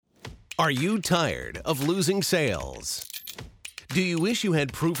Are you tired of losing sales? Do you wish you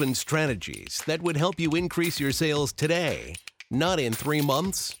had proven strategies that would help you increase your sales today, not in 3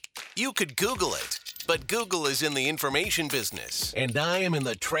 months? You could Google it, but Google is in the information business, and I am in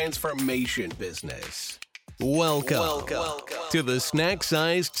the transformation business. Welcome to the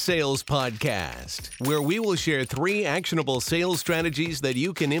Snack-Sized Sales Podcast, where we will share 3 actionable sales strategies that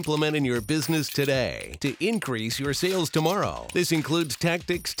you can implement in your business today to increase your sales tomorrow. This includes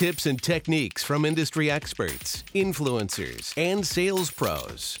tactics, tips, and techniques from industry experts, influencers, and sales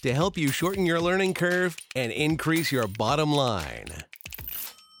pros to help you shorten your learning curve and increase your bottom line.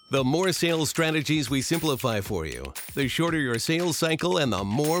 The more sales strategies we simplify for you, the shorter your sales cycle and the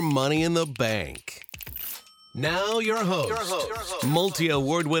more money in the bank. Now your host,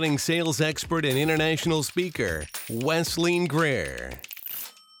 multi-award-winning sales expert and international speaker, Wesley Greer.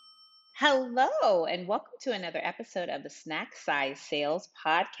 Hello, and welcome to another episode of the Snack Size Sales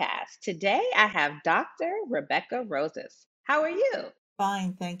Podcast. Today, I have Dr. Rebecca Rosas. How are you?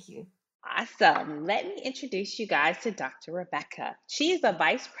 Fine, thank you. Awesome. Let me introduce you guys to Dr. Rebecca. She is the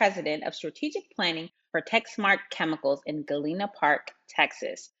Vice President of Strategic Planning for TechSmart Chemicals in Galena Park,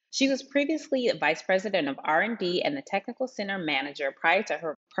 Texas. She was previously Vice President of R&D and the Technical Center Manager prior to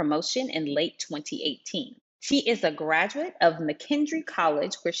her promotion in late 2018. She is a graduate of McKendree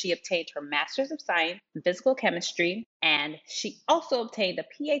College, where she obtained her Master's of Science in Physical Chemistry, and she also obtained a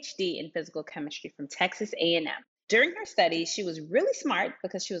PhD in Physical Chemistry from Texas A&M. During her studies, she was really smart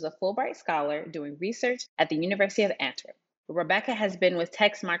because she was a Fulbright scholar doing research at the University of Antwerp. Rebecca has been with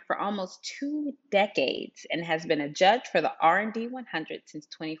TechSmart for almost 2 decades and has been a judge for the R&D 100 since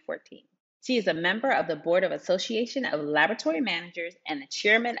 2014. She is a member of the Board of Association of Laboratory Managers and the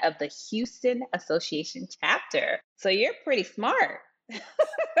chairman of the Houston Association chapter. So you're pretty smart.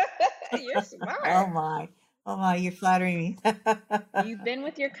 You're smart. Oh my, you're flattering me. You've been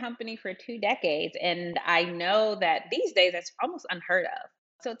with your company for 2 decades, and I know that these days that's almost unheard of.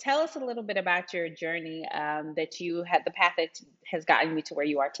 So tell us a little bit about your journey that you had, the path that has gotten you to where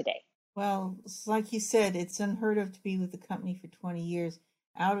you are today. Well, like you said, it's unheard of to be with the company for 20 years.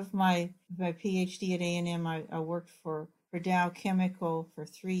 Out of my PhD at A&M, I worked for Dow Chemical for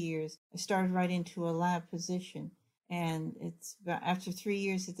 3 years. I started right into a lab position. And it's about after 3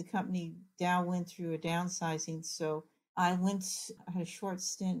 years at the company, Dow went through a downsizing. So I had a short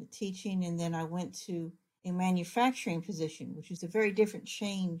stint teaching, and then I went to a manufacturing position, which is a very different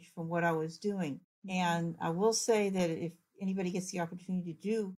change from what I was doing. And I will say that if anybody gets the opportunity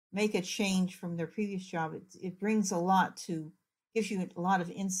to make a change from their previous job, it brings gives you a lot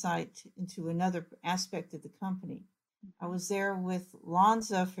of insight into another aspect of the company. I was there with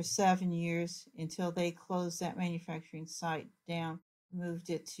Lonza for 7 years until they closed that manufacturing site down,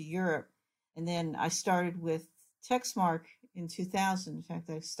 moved it to Europe. And then I started with TechSmart in 2000. In fact,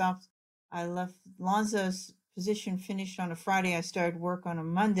 I left Lonza's position finished on a Friday. I started work on a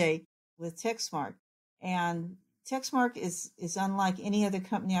Monday with TechSmart. And TechSmart is unlike any other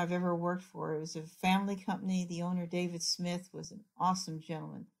company I've ever worked for. It was a family company. The owner, David Smith, was an awesome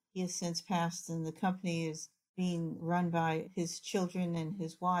gentleman. He has since passed, and the company is being run by his children and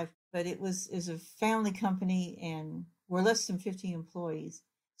his wife. But it was a family company, and we're less than 50 employees.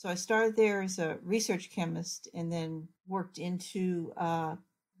 So I started there as a research chemist and then worked into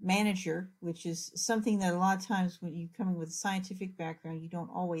manager, which is something that a lot of times when you come in with a scientific background, you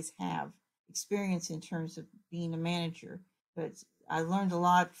don't always have experience in terms of being a manager. But I learned a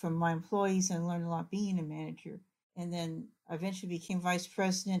lot from my employees and learned a lot being a manager. And then I eventually became vice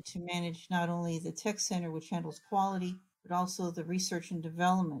president to manage not only the tech center, which handles quality, but also the research and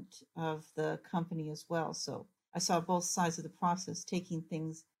development of the company as well. So I saw both sides of the process, taking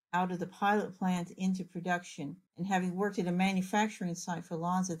things out of the pilot plant into production. And having worked at a manufacturing site for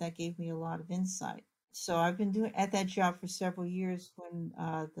Lonza, that gave me a lot of insight. So I've been at that job for several years. When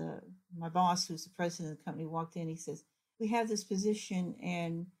my boss, who's the president of the company, walked in, he says, "We have this position,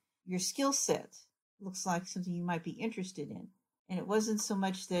 and your skill set looks like something you might be interested in." And it wasn't so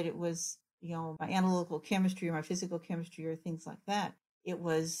much that it was, my analytical chemistry or my physical chemistry or things like that. It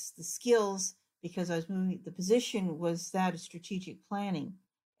was the skills, because the position was that of strategic planning.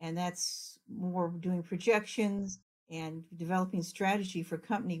 And that's more doing projections and developing strategy for a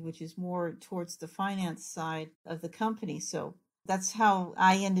company, which is more towards the finance side of the company. So that's how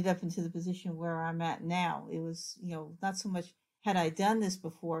I ended up into the position where I'm at now. It was, not so much had I done this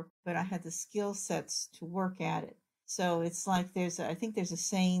before, but I had the skill sets to work at it. So it's like I think there's a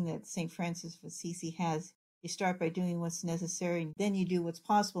saying that St. Francis of Assisi has: you start by doing what's necessary, and then you do what's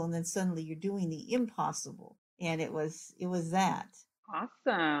possible, and then suddenly you're doing the impossible. And it was that.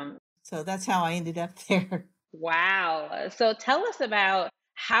 Awesome. So that's how I ended up there. Wow. So tell us about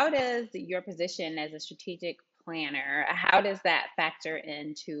How does your position as a strategic planner, how does that factor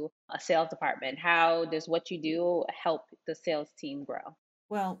into a sales department? How does what you do help the sales team grow?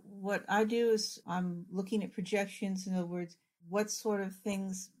 Well, what I do is I'm looking at projections. In other words, what sort of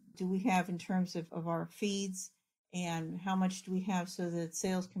things do we have in terms of our feeds and how much do we have so that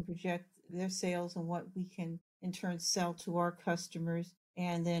sales can project their sales and what we can in turn sell to our customers.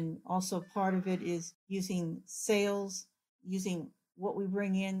 And then also part of it is using sales, using what we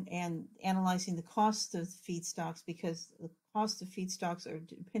bring in and analyzing the cost of feedstocks because the cost of feedstocks are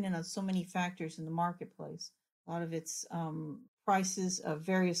dependent on so many factors in the marketplace. A lot of it's prices of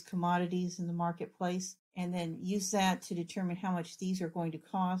various commodities in the marketplace, and then use that to determine how much these are going to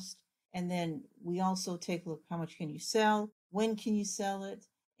cost. And then we also take a look how much can you sell, when can you sell it,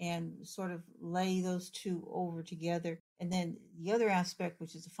 and sort of lay those two over together. And then the other aspect,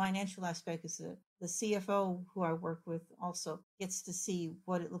 which is the financial aspect, is the CFO who I work with also gets to see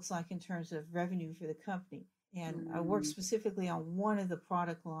what it looks like in terms of revenue for the company. And I work Mm. specifically on one of the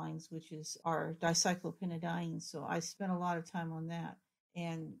product lines, which is our dicyclopentadiene. So I spent a lot of time on that.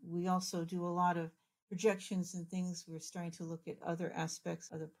 And we also do a lot of projections and things. We're starting to look at other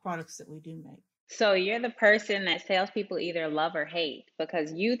aspects of the products that we do make. So you're the person that salespeople either love or hate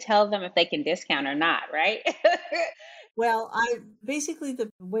because you tell them if they can discount or not, right? Well, I basically the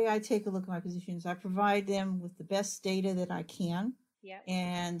way I take a look at my positions, I provide them with the best data that I can. Yep.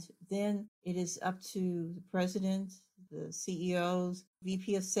 And then it is up to the president, the CEOs,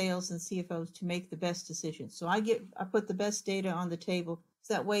 VP of sales, and CFOs to make the best decisions. So I put the best data on the table.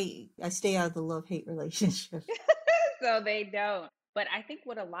 So that way I stay out of the love-hate relationship. So they don't. But I think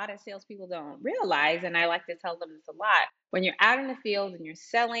what a lot of salespeople don't realize, and I like to tell them this a lot, when you're out in the field and you're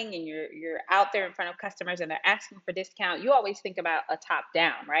selling and you're out there in front of customers and they're asking for discount, you always think about a top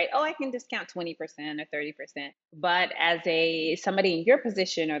down, right? Oh, I can discount 20% or 30%. But as a somebody in your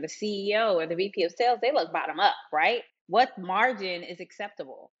position or the CEO or the VP of sales, they look bottom up, right? What margin is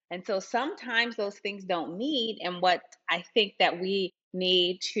acceptable? And so sometimes those things don't meet. And what I think that we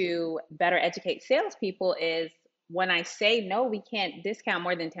need to better educate salespeople is when I say no, we can't discount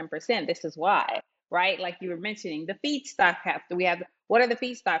more than 10%. This is why, right? Like you were mentioning, the feedstock have to, we have, what are the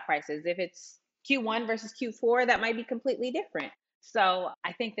feedstock prices? If it's Q1 versus Q4, that might be completely different. So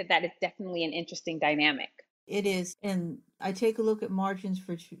I think that that is definitely an interesting dynamic. It is, and I take a look at margins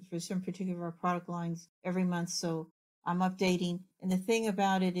for some particular product lines every month. So I'm updating. And the thing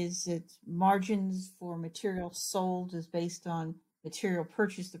about it is that margins for material sold is based on material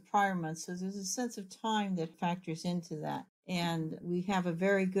purchased the prior month. So there's a sense of time that factors into that. And we have a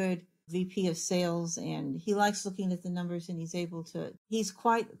very good VP of sales, and he likes looking at the numbers, and he's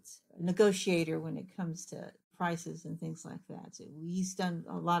quite a negotiator when it comes to prices and things like that. So he's done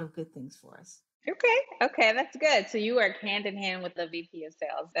a lot of good things for us. Okay, okay, that's good. So you work hand in hand with the VP of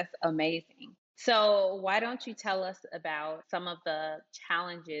sales. That's amazing. So why don't you tell us about some of the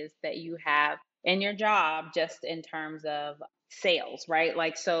challenges that you have in your job, just in terms of sales, right?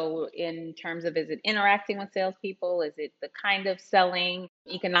 Like, so in terms of, is it interacting with salespeople? Is it the kind of selling,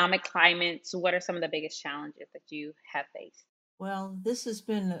 economic climates? What are some of the biggest challenges that you have faced? Well, this has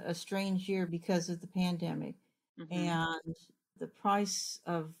been a strange year because of the pandemic, Mm-hmm. and the price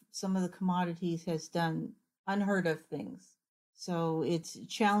of some of the commodities has done unheard of things. So it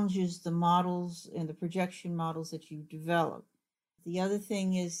challenges the models and the projection models that you develop. The other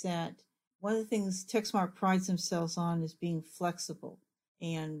thing is that one of the things TechSmart prides themselves on is being flexible.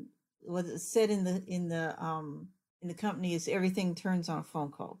 And what is said in the company is everything turns on a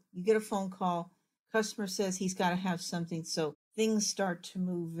phone call. You get a phone call, customer says he's got to have something, so things start to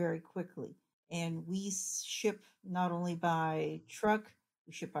move very quickly. And we ship not only by truck,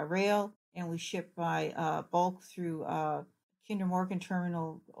 we ship by rail, and we ship by bulk through Kinder Morgan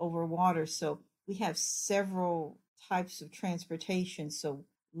terminal over water. So we have several types of transportation. So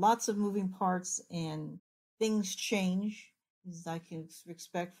lots of moving parts and things change, as I can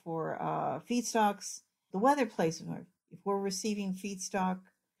expect for feedstocks. The weather plays a part. If we're receiving feedstock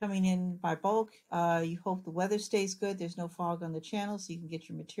coming in by bulk, you hope the weather stays good. There's no fog on the channel, so you can get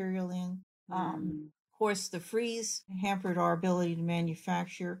your material in. Of course, the freeze hampered our ability to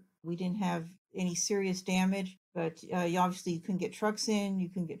manufacture. We didn't have any serious damage, but you couldn't get trucks in, you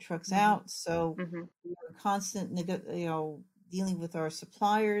couldn't get trucks Mm-hmm. out. So Mm-hmm. we were constant, dealing with our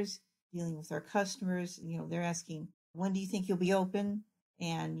suppliers, dealing with our customers. They're asking, when do you think you'll be open?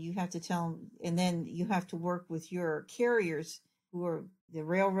 And you have to tell them, and then you have to work with your carriers who are the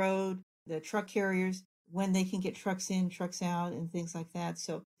railroad, the truck carriers, when they can get trucks in, trucks out, and things like that.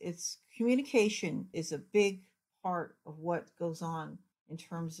 So it's communication is a big part of what goes on in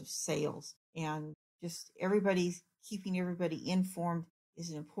terms of sales, and just keeping everybody informed is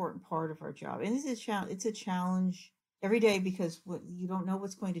an important part of our job. And it's a challenge every day because you don't know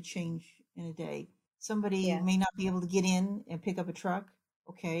what's going to change in a day. Somebody Yeah. may not be able to get in and pick up a truck,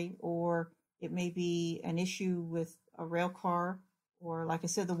 okay, or it may be an issue with a rail car, or like I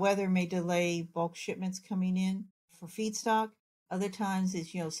said, the weather may delay bulk shipments coming in for feedstock. Other times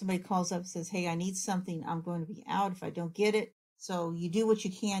it's, somebody calls up and says, hey, I need something. I'm going to be out if I don't get it. So you do what you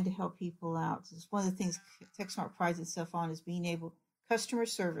can to help people out. It's one of the things TechSmart prides itself on is being able, customer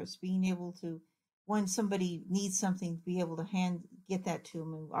service, being able to, when somebody needs something, be able to get that to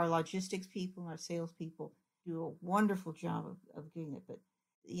them. And our logistics people and our sales people do a wonderful job of doing it. But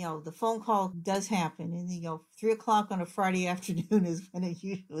the phone call does happen, and 3 o'clock on a Friday afternoon is when it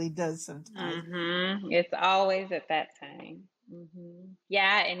usually does sometimes. It's always at that time.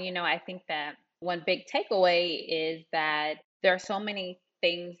 Yeah, and I think that one big takeaway is that there are so many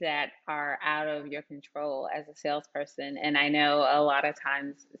things that are out of your control as a salesperson. And I know a lot of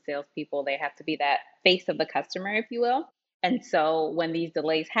times salespeople, they have to be that face of the customer, if you will. And so when these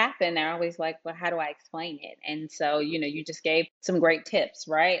delays happen, they're always like, well, how do I explain it? And so, you just gave some great tips,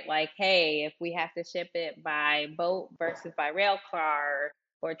 right? Like, hey, if we have to ship it by boat versus by rail car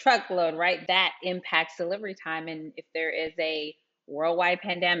or truckload, right? That impacts delivery time. And if there is a worldwide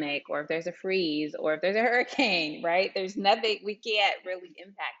pandemic, or if there's a freeze, or if there's a hurricane, right? There's nothing, we can't really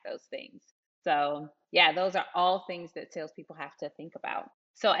impact those things. So, yeah, those are all things that salespeople have to think about.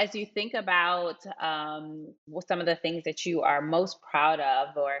 So, as you think about what some of the things that you are most proud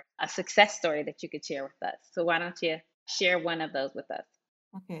of, or a success story that you could share with us, so why don't you share one of those with us?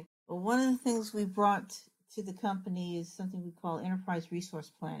 Okay. Well, one of the things we brought to the company is something we call enterprise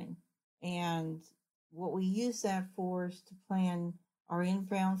resource planning. And what we use that for is to plan our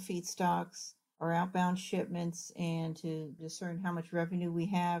inbound feedstocks, our outbound shipments, and to discern how much revenue we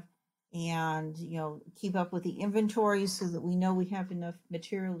have and, keep up with the inventory so that we know we have enough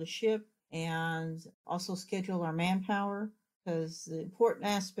material to ship, and also schedule our manpower, because the important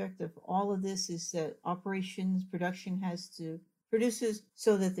aspect of all of this is that operations production has to produces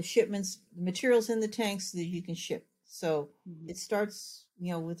so that the shipments, the materials in the tanks so that you can ship. So Mhm. it starts,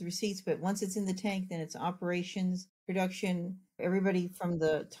 with receipts, but once it's in the tank, then it's operations, production, everybody from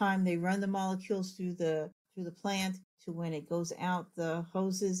the time they run the molecules through the plant to when it goes out the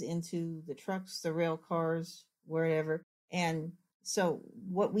hoses into the trucks, the rail cars, wherever. And so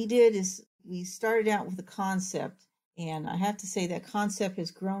what we did is we started out with a concept, and I have to say that concept has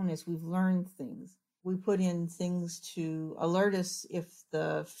grown as we've learned things. We put in things to alert us if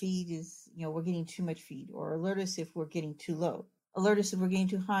the feed is, we're getting too much feed, or alert us if we're getting too low, alert us if we're getting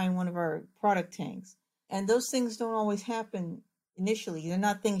too high in one of our product tanks. And those things don't always happen initially. They're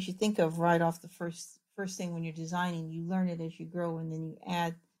not things you think of right off the first thing when you're designing. You learn it as you grow, and then you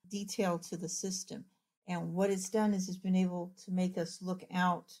add detail to the system. And what it's done is it's been able to make us look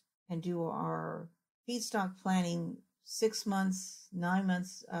out and do our feedstock planning 6 months, 9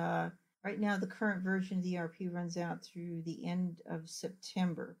 months. Right now, the current version of the ERP runs out through the end of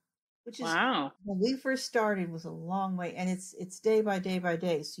September, which is, Wow. when we first started, was a long way, and it's day by day by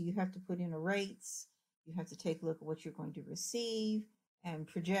day. So you have to put in a rates, you have to take a look at what you're going to receive and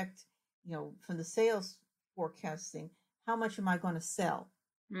project, from the sales forecasting, how much am I going to sell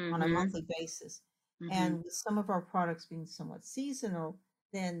on a Mm-hmm. monthly basis. Mm-hmm. And with some of our products being somewhat seasonal,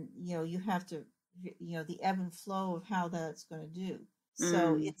 then you have to, the ebb and flow of how that's going to do.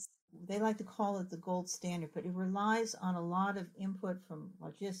 So Mm. it's, they like to call it the gold standard, but it relies on a lot of input from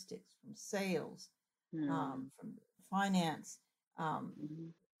logistics, from sales, Mm. from finance. Um,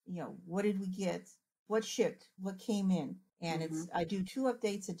 Mhm. what did we get? What shipped? What came in? And Mhm. I do 2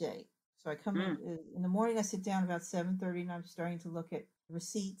 updates a day. So I come Mm. in the morning. I sit down about 7:30, and I'm starting to look at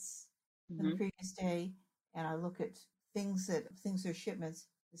receipts from the Mhm. previous day, and I look at things that are shipments.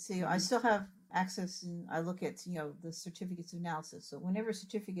 See, I Mhm. still have access, and I look at the certificates of analysis. So whenever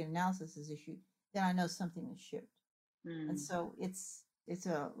certificate analysis is issued, then I know something is shipped. And Mm. so it's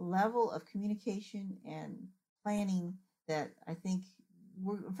a level of communication and planning that I think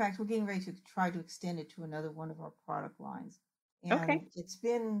in fact, we're getting ready to try to extend it to another one of our product lines. And Okay. it's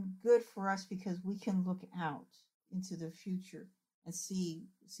been good for us because we can look out into the future and see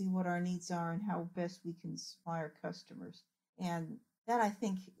what our needs are and how best we can supply our customers. And that, I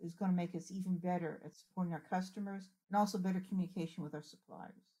think, is going to make us even better at supporting our customers and also better communication with our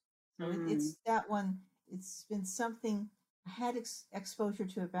suppliers. So Mm. it's that one. It's been something I had exposure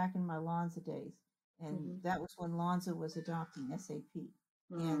to it back in my Lonza days, and Mhm. that was when Lonza was adopting SAP.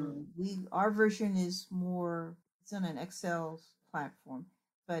 And Mm. our version is more, it's on an Excel platform,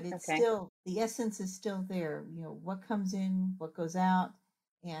 but it's Okay. still, the essence is still there. What comes in, what goes out,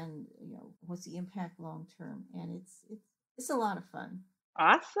 and what's the impact long term. And it's a lot of fun.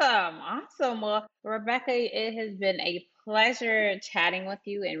 Awesome. Awesome. Well, Rebecca, it has been a pleasure chatting with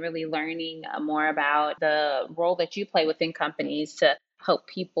you and really learning more about the role that you play within companies to help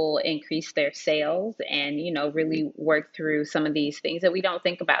people increase their sales and, really work through some of these things that we don't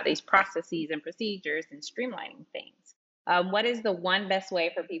think about, these processes and procedures and streamlining things. What is the one best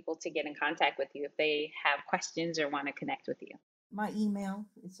way for people to get in contact with you if they have questions or want to connect with you? My email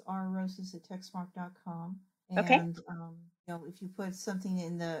is rrosas@techsmart.com. Okay. And if you put something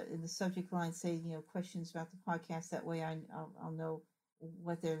in the subject line, say questions about the podcast, that way I'll know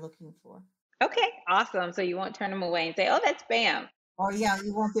what they're looking for. Okay. Awesome. So you won't turn them away and say, oh, that's spam. Or yeah,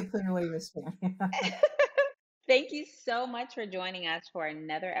 you won't get put away with spam. Thank you so much for joining us for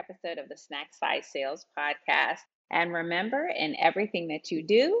another episode of the Snack Size Sales Podcast. And remember, in everything that you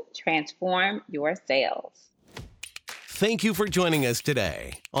do, transform your sales. Thank you for joining us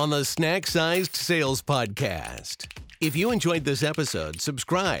today on the Snack Sized Sales Podcast. If you enjoyed this episode,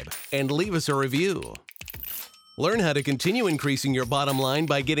 subscribe and leave us a review. Learn how to continue increasing your bottom line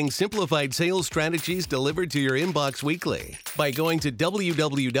by getting simplified sales strategies delivered to your inbox weekly by going to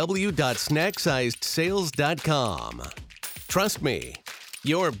www.snacksizedSales.com. Trust me,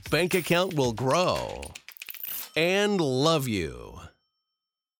 your bank account will grow and love you.